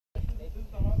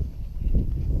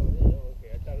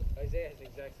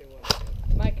exact same one.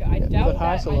 Micah, I doubt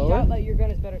that your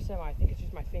gun is better semi. I think it's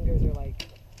just my fingers are like.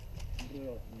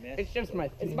 It's just my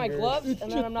fingers. It's my gloves,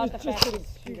 and then I'm not the fastest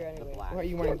shooter anyway. Why are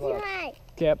you wearing gloves?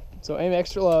 Yep. So aim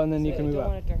extra low, and then you can move I up.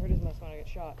 don't want it to hurt as much when I get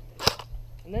shot.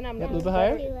 And then I'm not. A little bit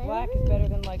higher. Black is better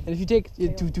than like. And if you take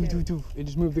it, it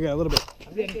just move the gun a little bit.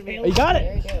 Oh, you got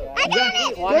it.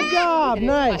 Good job.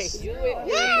 Nice.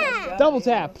 Yeah. Double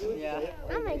tap.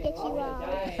 I'm gonna get you off.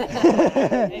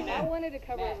 I wanted to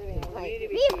cover everything.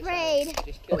 Be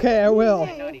afraid. Okay, I will.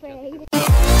 Be afraid.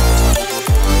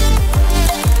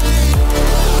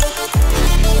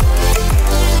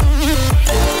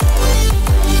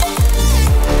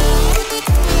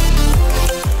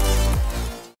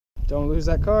 Don't lose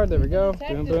that card. There we go.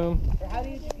 Boom, boom.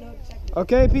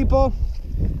 Okay, people.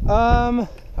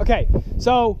 Okay,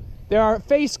 so there are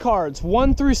face cards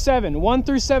 1 through 7. 1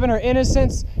 through 7 are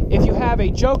innocents. If you have a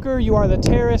joker, you are the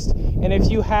terrorist. And if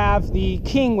you have the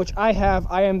king, which I have,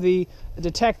 I am the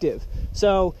detective.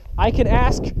 So I can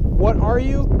ask, what are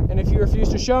you? And if you refuse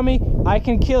to show me, I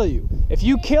can kill you. If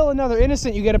you kill another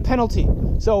innocent, you get a penalty.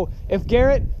 So if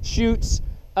Garrett shoots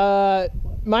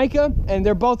Micah and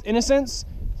they're both innocents,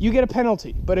 you get a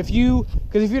penalty. But if you're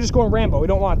just going Rambo, we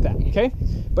don't want that, okay?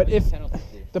 But if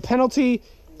the penalty,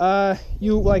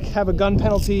 you like have a gun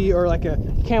penalty or like a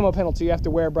camo penalty, you have to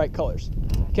wear bright colors,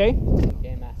 okay?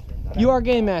 Game master. You are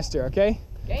game master, okay?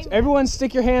 So everyone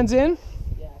stick your hands in.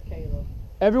 Yeah, Caleb.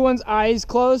 Everyone's eyes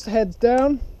closed, heads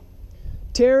down.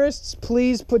 Terrorists,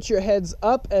 please put your heads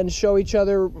up and show each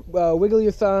other, wiggle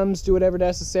your thumbs, do whatever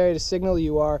necessary to signal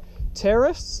you are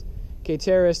terrorists. Okay,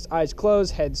 terrorists, eyes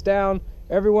closed, heads down.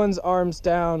 Everyone's arms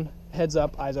down, heads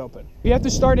up, eyes open. We have to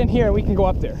start in here and we can go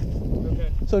up there. Okay.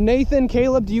 So Nathan,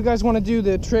 Caleb, do you guys want to do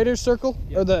the traitor circle?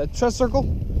 Yeah. Or the trust circle?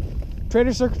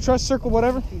 Traitor circle, trust circle,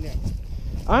 whatever?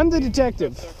 I'm the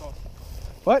detective.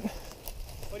 What?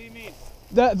 What do you mean?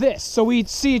 This, so we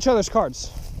see each other's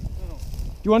cards. No.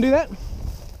 You want to do that?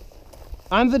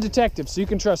 I'm the detective, so you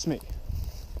can trust me.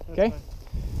 Okay?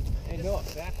 Hey, Noah,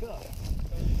 back up.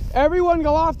 Everyone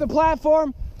go off the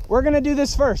platform. We're gonna do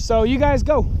this first, so you guys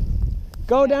go.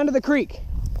 Go down to the creek.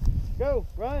 Go,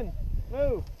 run,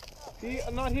 move. See,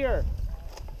 I'm not here.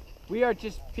 We are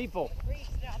just people.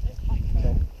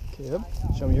 Okay, Caleb,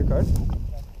 show me your card.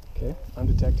 Okay, I'm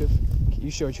detective. Can you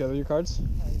show each other your cards?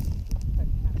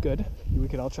 Good. We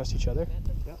can all trust each other.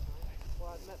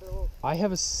 I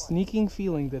have a sneaking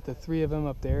feeling that the three of them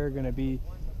up there are gonna be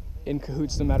in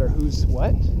cahoots no matter who's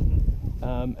what.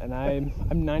 And I'm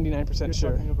 99%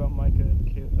 sure. You're talking about Micah and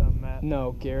Matt?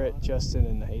 No, Garrett, Justin,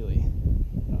 and Haley.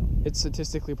 It's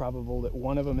statistically probable that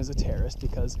one of them is a terrorist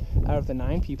because out of the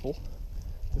 9 people,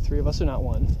 the 3 of us are not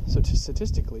one. So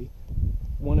statistically,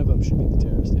 one of them should be the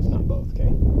terrorist, if not both.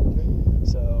 Okay.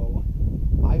 So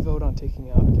I vote on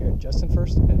taking out Garrett and Justin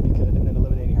first, and then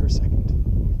eliminating her second.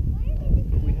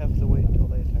 We have to wait until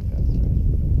they attack us.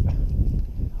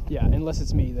 Yeah, unless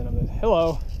it's me, then I'm the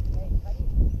hello.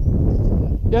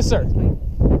 Yes, sir.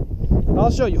 I'll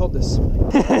show you. Hold this.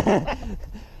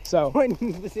 So.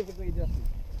 Pointing specifically Justin.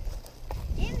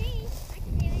 Jimmy, I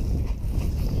can do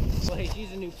it. So hey,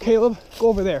 she's a new. Caleb, go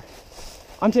over there.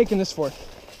 I'm taking this for it.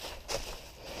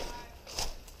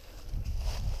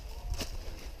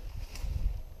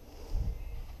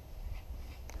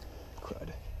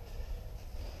 Crud.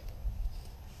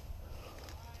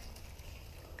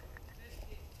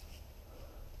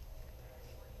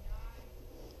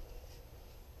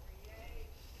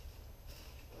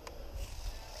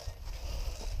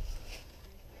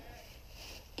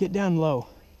 Get down low.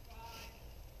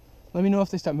 Let me know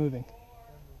if they stop moving.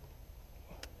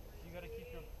 You gotta keep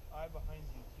your eye behind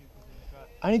you too, because you've got.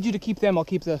 I need you to keep them, I'll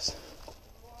keep this.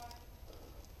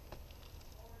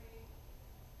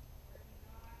 The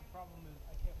problem is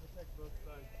I can't protect both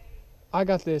sides. I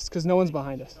got this, because no one's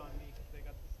behind us. On me, 'cause they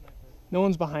got the sniper. No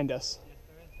one's behind us. Yes,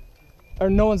 there is. Or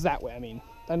no one's that way, I mean.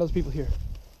 I know there's people here.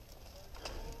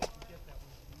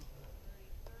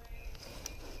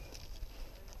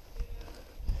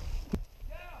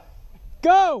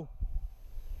 Go!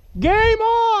 Game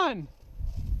on!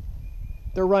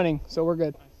 They're running, so we're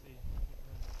good. I see.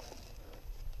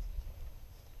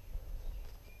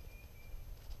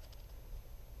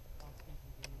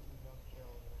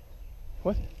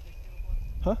 What?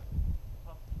 Huh?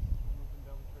 Moving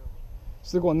down the trail.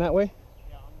 So they're going that way?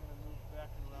 Yeah, I'm gonna move back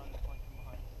and around and punch them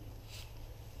behind.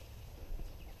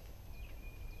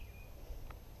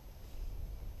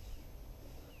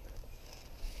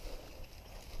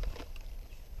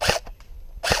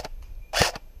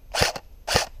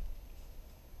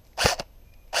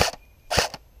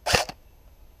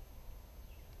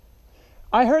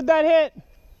 I heard that hit.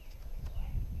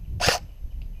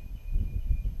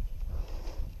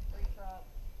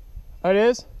 Oh, it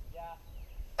is? Yeah.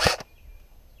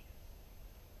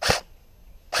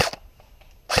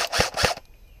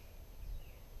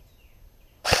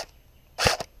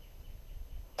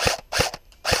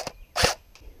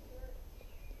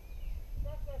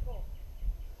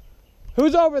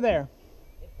 Who's over there?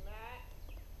 It's Matt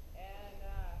and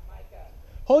Micah.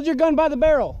 Hold your gun by the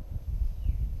barrel.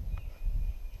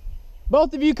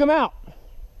 Both of you come out.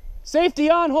 Safety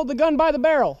on, hold the gun by the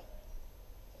barrel.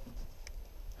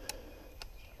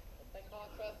 They call it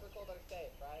trust circle, they're safe,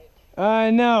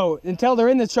 right? No, until they're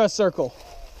in the trust circle.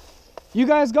 You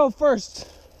guys go first.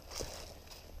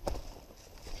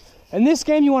 In this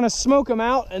game, you want to smoke them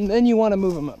out, and then you want to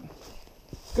move them up.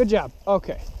 Good job.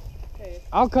 Okay.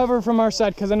 I'll cover from our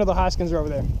side, because I know the Hoskins are over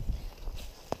there.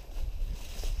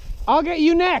 I'll get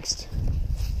you next.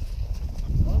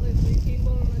 Only 3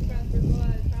 people in the trust circle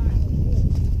at a time.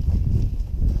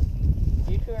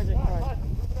 You two are just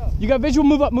trying. You got visual,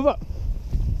 move up, move up.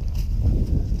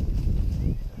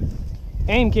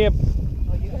 Aim, kid.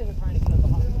 Oh, you guys are trying to kill the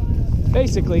Hoskins.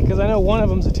 Basically, because I know one of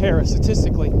them's a terrorist,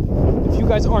 statistically. If you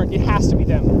guys aren't, it has to be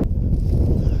them.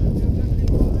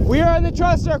 We are in the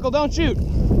trust circle, don't shoot.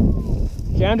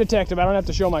 Okay, I'm detective. I don't have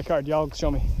to show my card. Y'all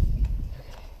show me.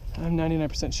 I'm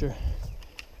 99% sure.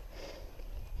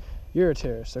 You're a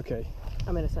terrorist, okay.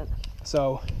 I'm innocent.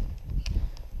 So,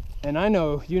 and I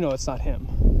know, you know it's not him.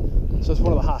 So it's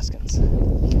one of the Hoskins.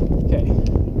 Okay.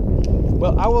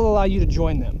 Well, I will allow you to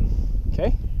join them,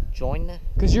 okay? Join them?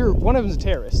 Because one of them's a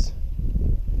terrorist.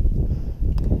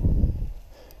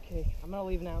 Okay, I'm gonna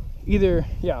leave now. Either,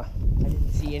 yeah. I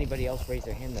didn't see anybody else raise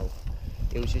their hand though.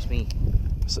 It was just me.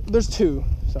 So, there's 2,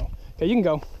 so, okay, you can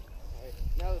go.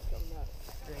 Now it's coming up.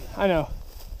 I know.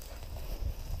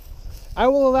 I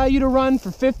will allow you to run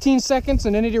for 15 seconds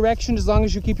in any direction as long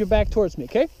as you keep your back towards me,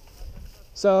 okay?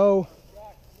 So,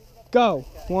 go.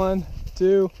 1,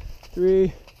 2,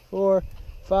 3, 4,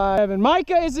 5. And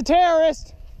Micah is a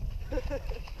terrorist.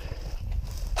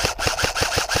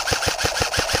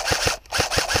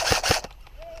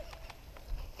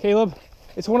 Caleb,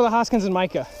 it's one of the Hoskins and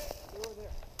Micah.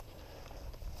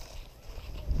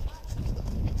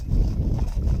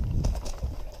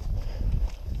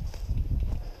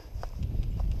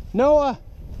 Noah,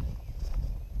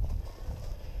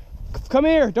 come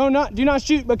here. Do not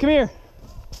shoot, but come here.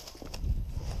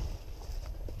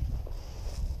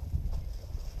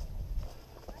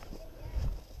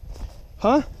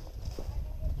 Huh?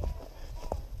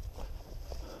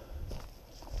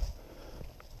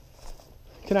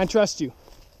 Can I trust you?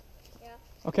 Yeah.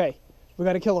 Okay, we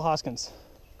got to kill the Hoskins.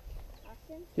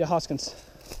 Austin? Yeah, Hoskins.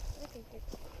 I think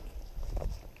it's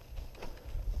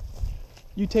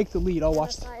You take the lead. I'll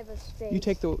watch. five of spades. You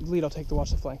take the lead. I'll take the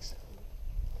watch the flanks.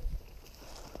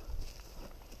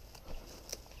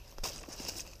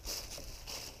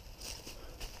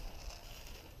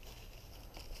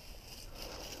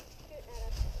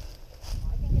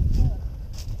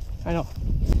 I know.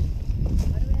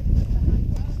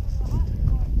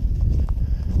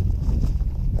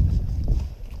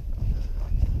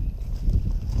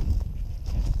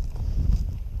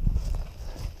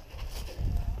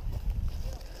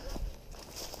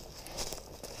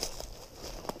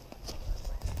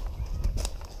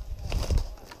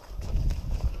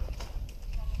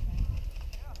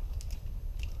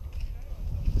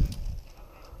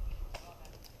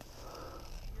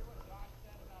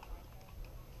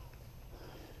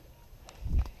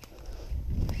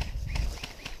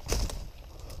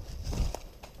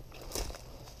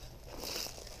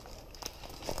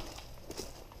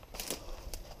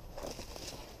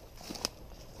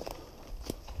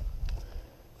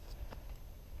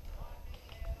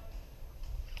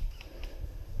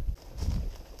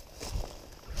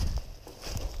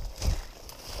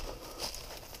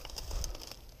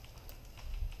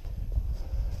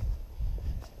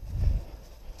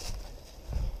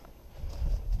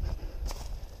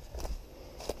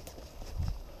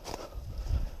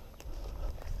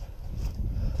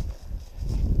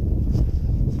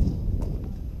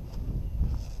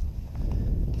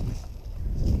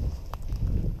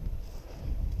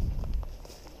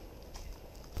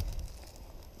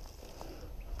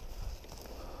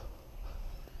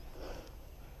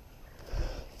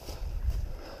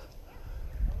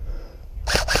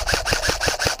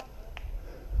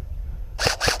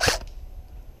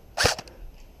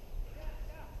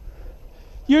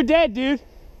 You're dead, dude.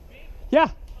 Yeah.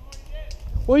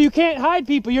 Well, you can't hide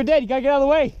people. You're dead. You gotta get out of the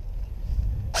way.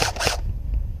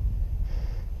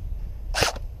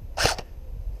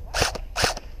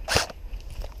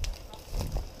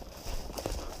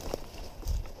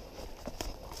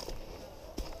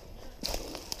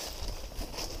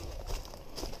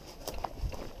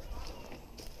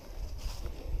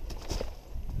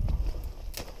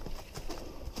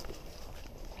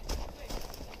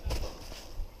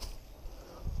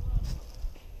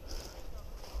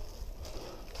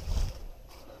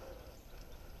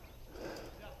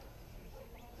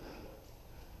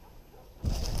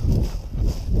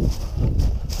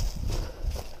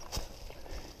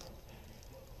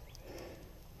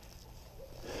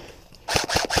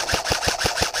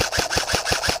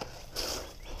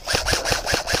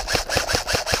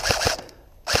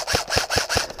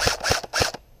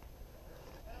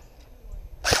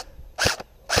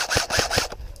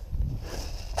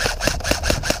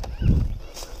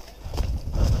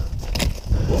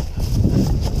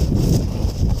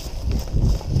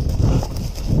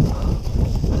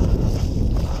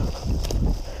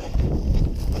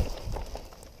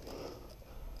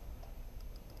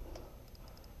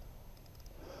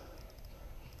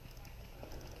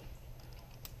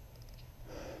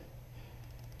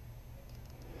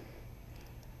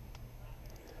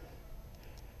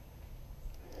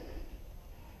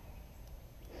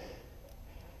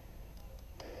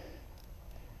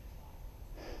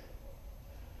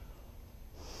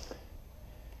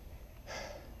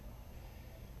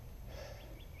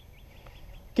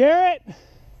 Garrett,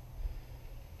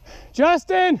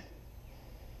 Justin,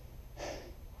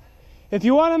 if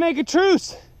you want to make a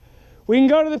truce, we can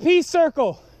go to the peace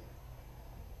circle.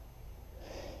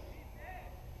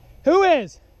 Who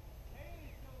is?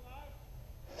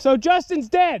 So Justin's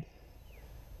dead.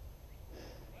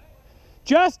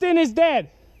 Justin is dead.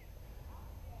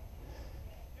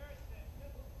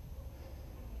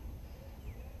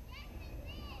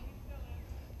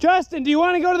 Justin, do you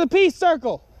want to go to the peace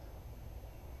circle?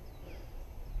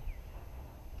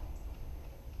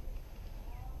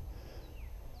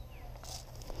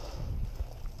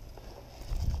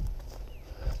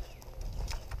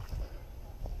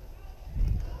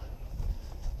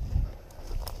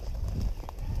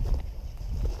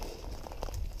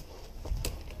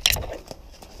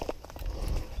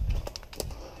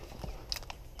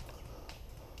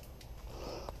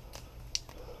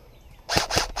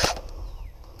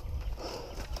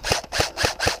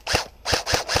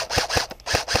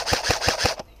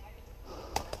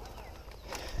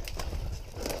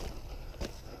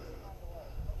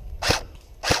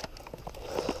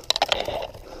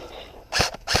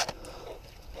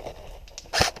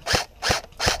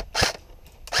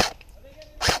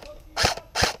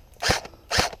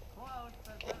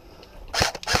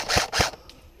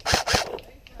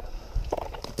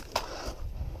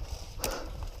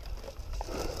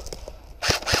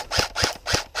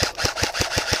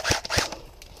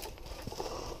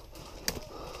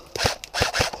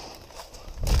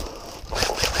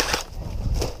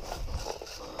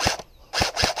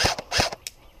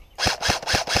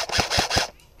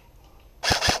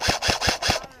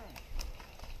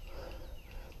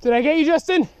 Did I get you,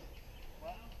 Justin?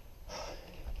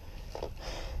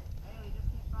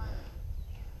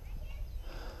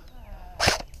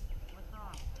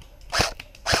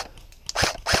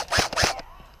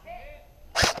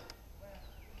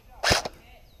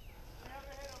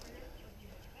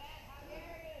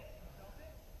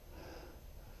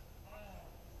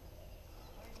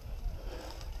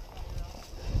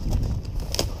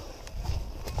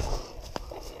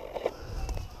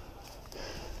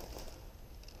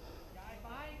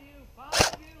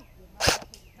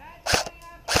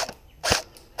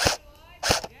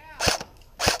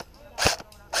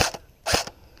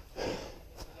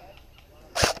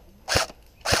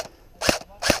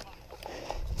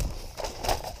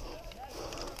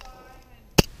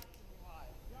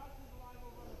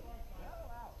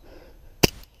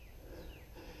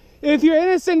 If you're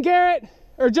innocent, Garrett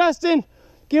or Justin,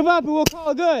 give up and we'll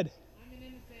call it good. I'm an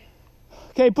innocent.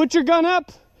 Okay, put your gun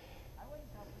up. I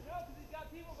wouldn't tell him. No, because he's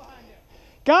got people behind him.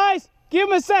 Guys, give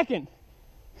him a second.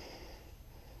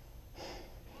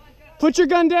 Put your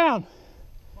gun down.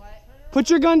 What? Put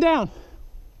your gun down.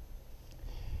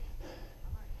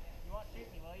 You won't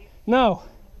shoot me, will you? No.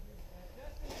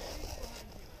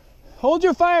 Hold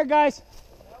your fire, guys.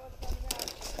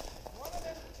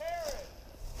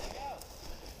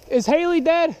 Is Haley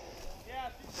dead? Yeah,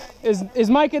 she's dead. Is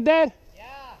Micah dead? Yeah,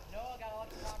 Noah got a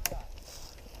lucky pop shot.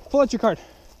 Pull out your card.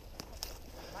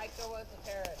 Micah was a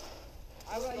terrorist.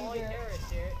 I was the only terrorist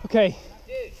here. Okay.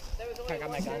 Dude, there was only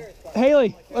one terrorist.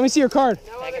 Haley, let me see your card.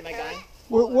 No other my gun.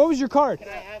 What was your card? Can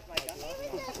I have my gun?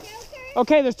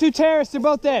 Okay, there's 2 terrorists. They're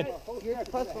both dead. You're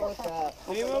supposed to look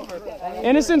at.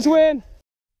 Innocents win.